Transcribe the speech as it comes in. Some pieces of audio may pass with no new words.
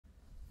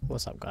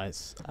What's up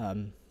guys?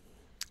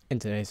 In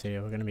today's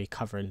video we're going to be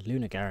covering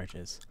Lunar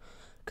garages,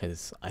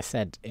 because I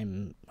said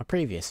in my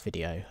previous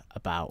video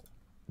about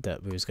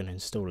that we was going to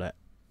install it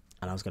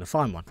and I was going to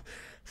find one.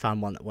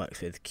 Found one that works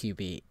with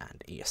QB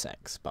and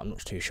ESX, but I'm not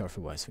too sure if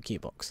it works for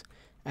QBOX.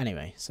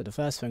 Anyway, so the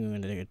first thing we're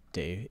going to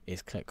do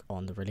is click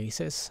on the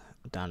releases,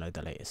 download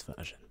the latest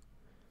version.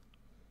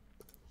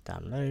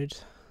 Download.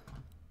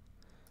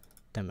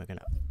 Then we're going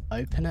to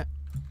open it.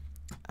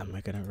 And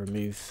we're going to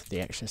remove the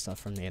extra stuff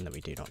from the end that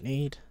we do not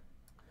need.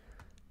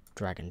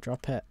 Drag and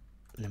drop it.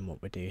 And then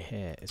what we do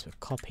here is we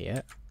copy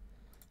it,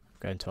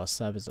 go into our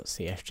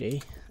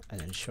servers.cfg,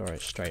 and ensure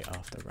it's straight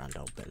after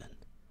random billing.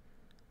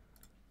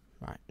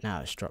 Right, now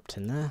it's dropped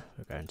in there.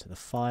 We're going to the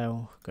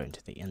file, go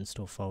into the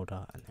install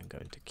folder, and then go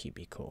into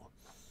QBCORE.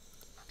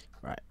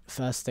 Right,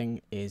 first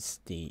thing is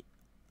the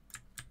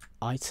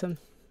item.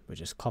 We'll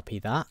just copy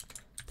that,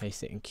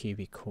 paste it in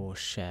QBCORE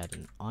shared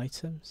and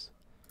items.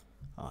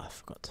 Oh,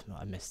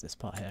 I missed this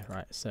part here.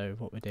 Right, so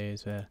what we do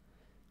is we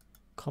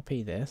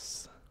copy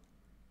this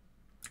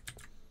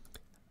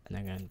and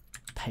then go and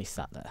paste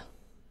that there.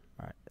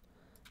 Right,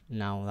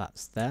 now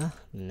that's there.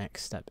 The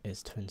next step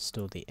is to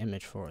install the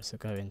image for it. So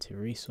go into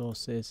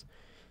resources,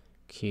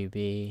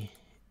 QB,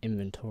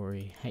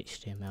 inventory,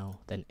 HTML,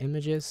 then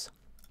images,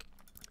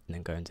 and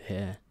then go into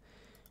here,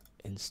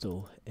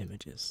 install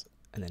images,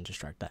 and then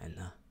just drag that in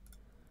there.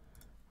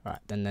 Right,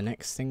 then the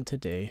next thing to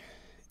do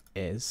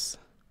is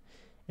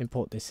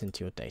import this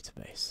into your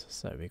database.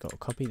 So we've got to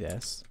copy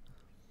this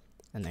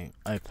and then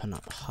open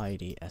up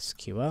Heidi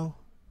SQL.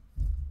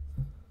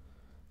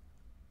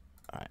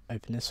 Alright,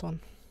 open this one,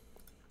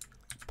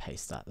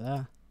 paste that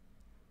there.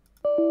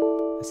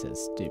 It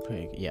says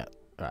duplicate, yeah,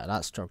 right,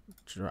 that's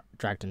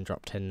dragged and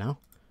dropped in now.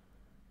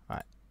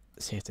 Right,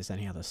 see if there's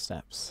any other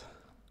steps.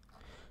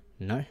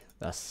 No,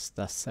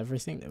 that's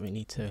everything that we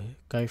need to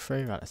go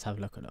through. Right, let's have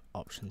a look at the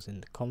options in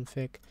the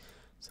config.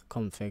 So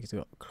config, we've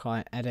got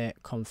client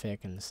edit, config,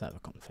 and the server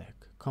config.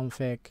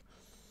 Config,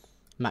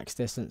 max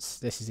distance,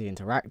 this is the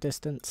interact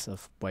distance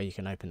of where you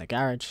can open the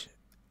garage.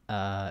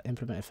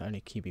 Implemented for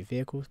only QB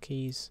vehicle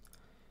keys.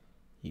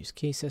 Use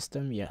key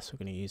system, yes, we're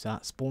going to use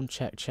that. Spawn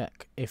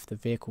check if the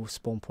vehicle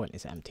spawn point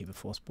is empty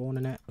before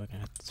spawning it. We're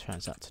going to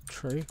change that to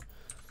true.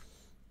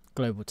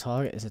 Global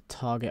target is a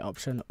target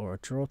option or a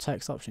draw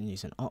text option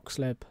using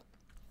oxlib.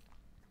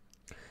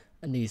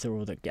 And these are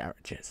all the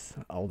garages.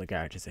 All the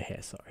garages are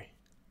here, sorry.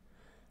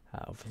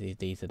 Obviously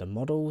these are the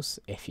models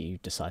if you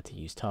decide to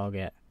use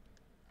target.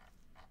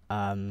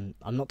 I'm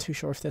not too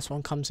sure if this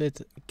one comes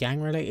with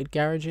gang related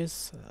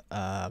garages.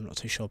 I'm not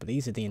too sure, but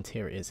these are the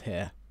interiors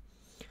here.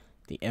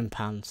 The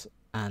impounds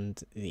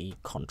and the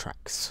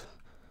contracts.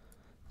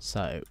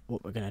 So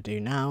what we're going to do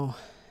now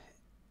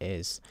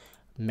is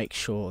make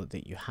sure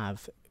that you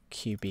have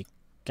QB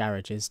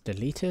garages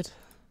deleted.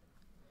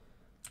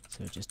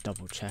 So just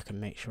double check and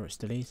make sure it's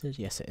deleted.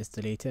 Yes, it is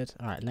deleted.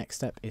 Alright, next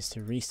step is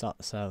to restart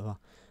the server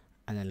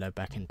and then load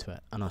back into it,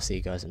 and I'll see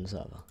you guys in the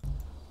server.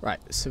 Right,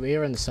 so we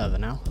are in the server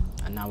now,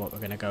 and now what we're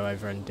going to go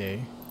over and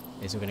do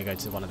is we're going to go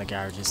to one of the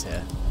garages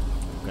here.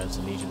 We'll go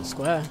to Legion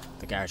Square.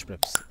 The garage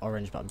blips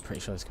orange, but I'm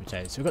pretty sure it's going to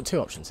change. So we've got two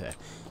options here.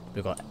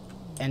 We've got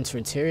enter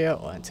interior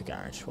or enter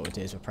garage. What we do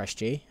is we'll press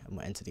G and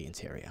we'll enter the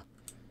interior.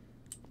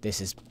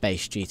 This is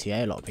base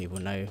GTA. A lot of people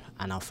know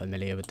and are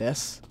familiar with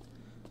this.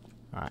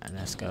 Alright, and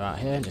let's go out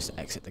here and just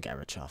exit the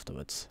garage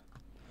afterwards.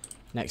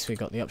 Next we've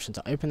got the option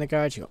to open the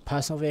garage. You've got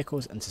personal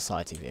vehicles and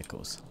society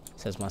vehicles. It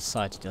says my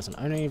society doesn't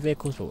own any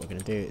vehicles, but what we're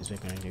going to do is we're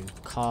going to do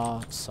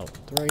car salt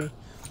 3.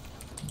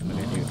 And we're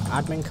going to do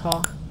admin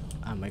car.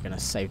 And we're going to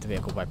save the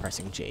vehicle by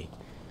pressing G.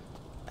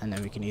 And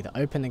then we can either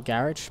open the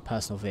garage,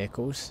 personal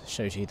vehicles,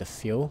 shows you the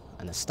fuel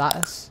and the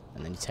status.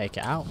 And then you take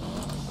it out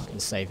and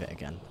save it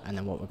again. And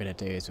then what we're going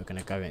to do is we're going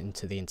to go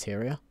into the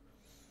interior.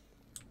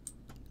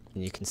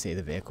 And you can see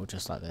the vehicle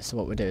just like this. So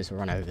what we'll do is we'll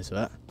run over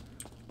to it.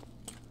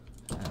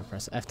 And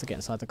press F to get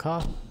inside the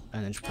car,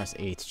 and then just press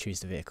E to choose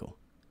the vehicle.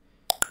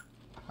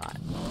 Right,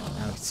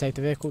 now we can save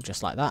the vehicle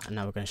just like that, and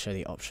now we're going to show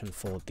the option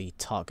for the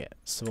target.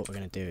 So what we're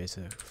going to do is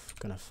we're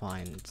going to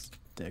find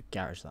the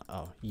garage that,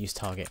 use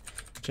target.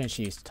 Change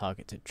the use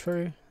target to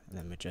true, and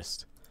then we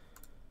just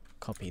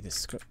copy the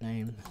script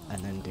name,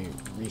 and then do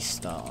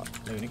restart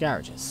Lunar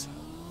garages.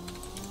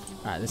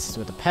 Alright, this is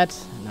with the PED,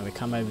 and now we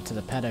come over to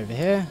the PED over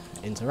here,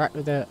 interact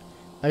with it,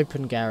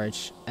 open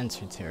garage,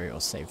 enter interior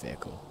or save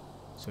vehicle.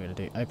 So we're going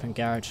to do open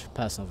garage,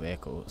 personal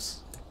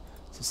vehicles.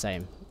 It's the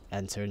same,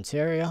 enter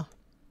interior.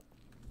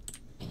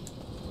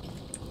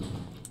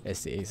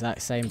 It's the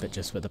exact same, but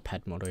just with a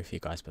PED model if you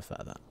guys prefer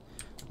that.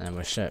 And then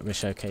we'll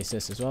showcase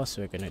this as well,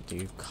 so we're going to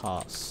do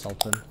car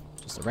Sultan,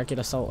 just a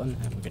regular Sultan,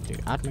 and we're going to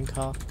do admin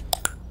car.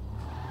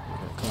 We're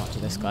going to come up to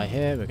this guy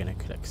here, we're going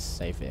to click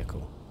save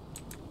vehicle.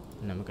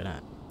 And then we're going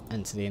to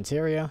enter the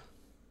interior.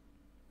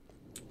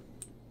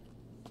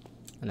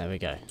 And there we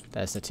go.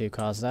 There's the two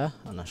cars there,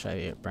 and I'll show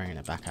you bringing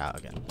it back out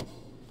again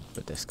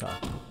with this car.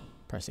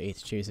 Press E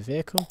to choose a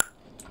vehicle.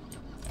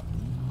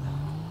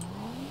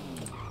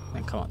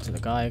 Then come up to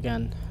the guy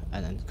again,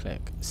 and then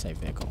click save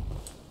vehicle.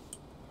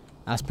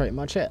 that's pretty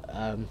much it.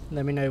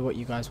 Let me know what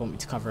you guys want me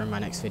to cover in my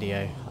next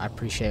video. I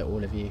appreciate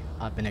all of you.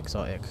 I've been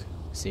Exotic.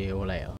 See you all later.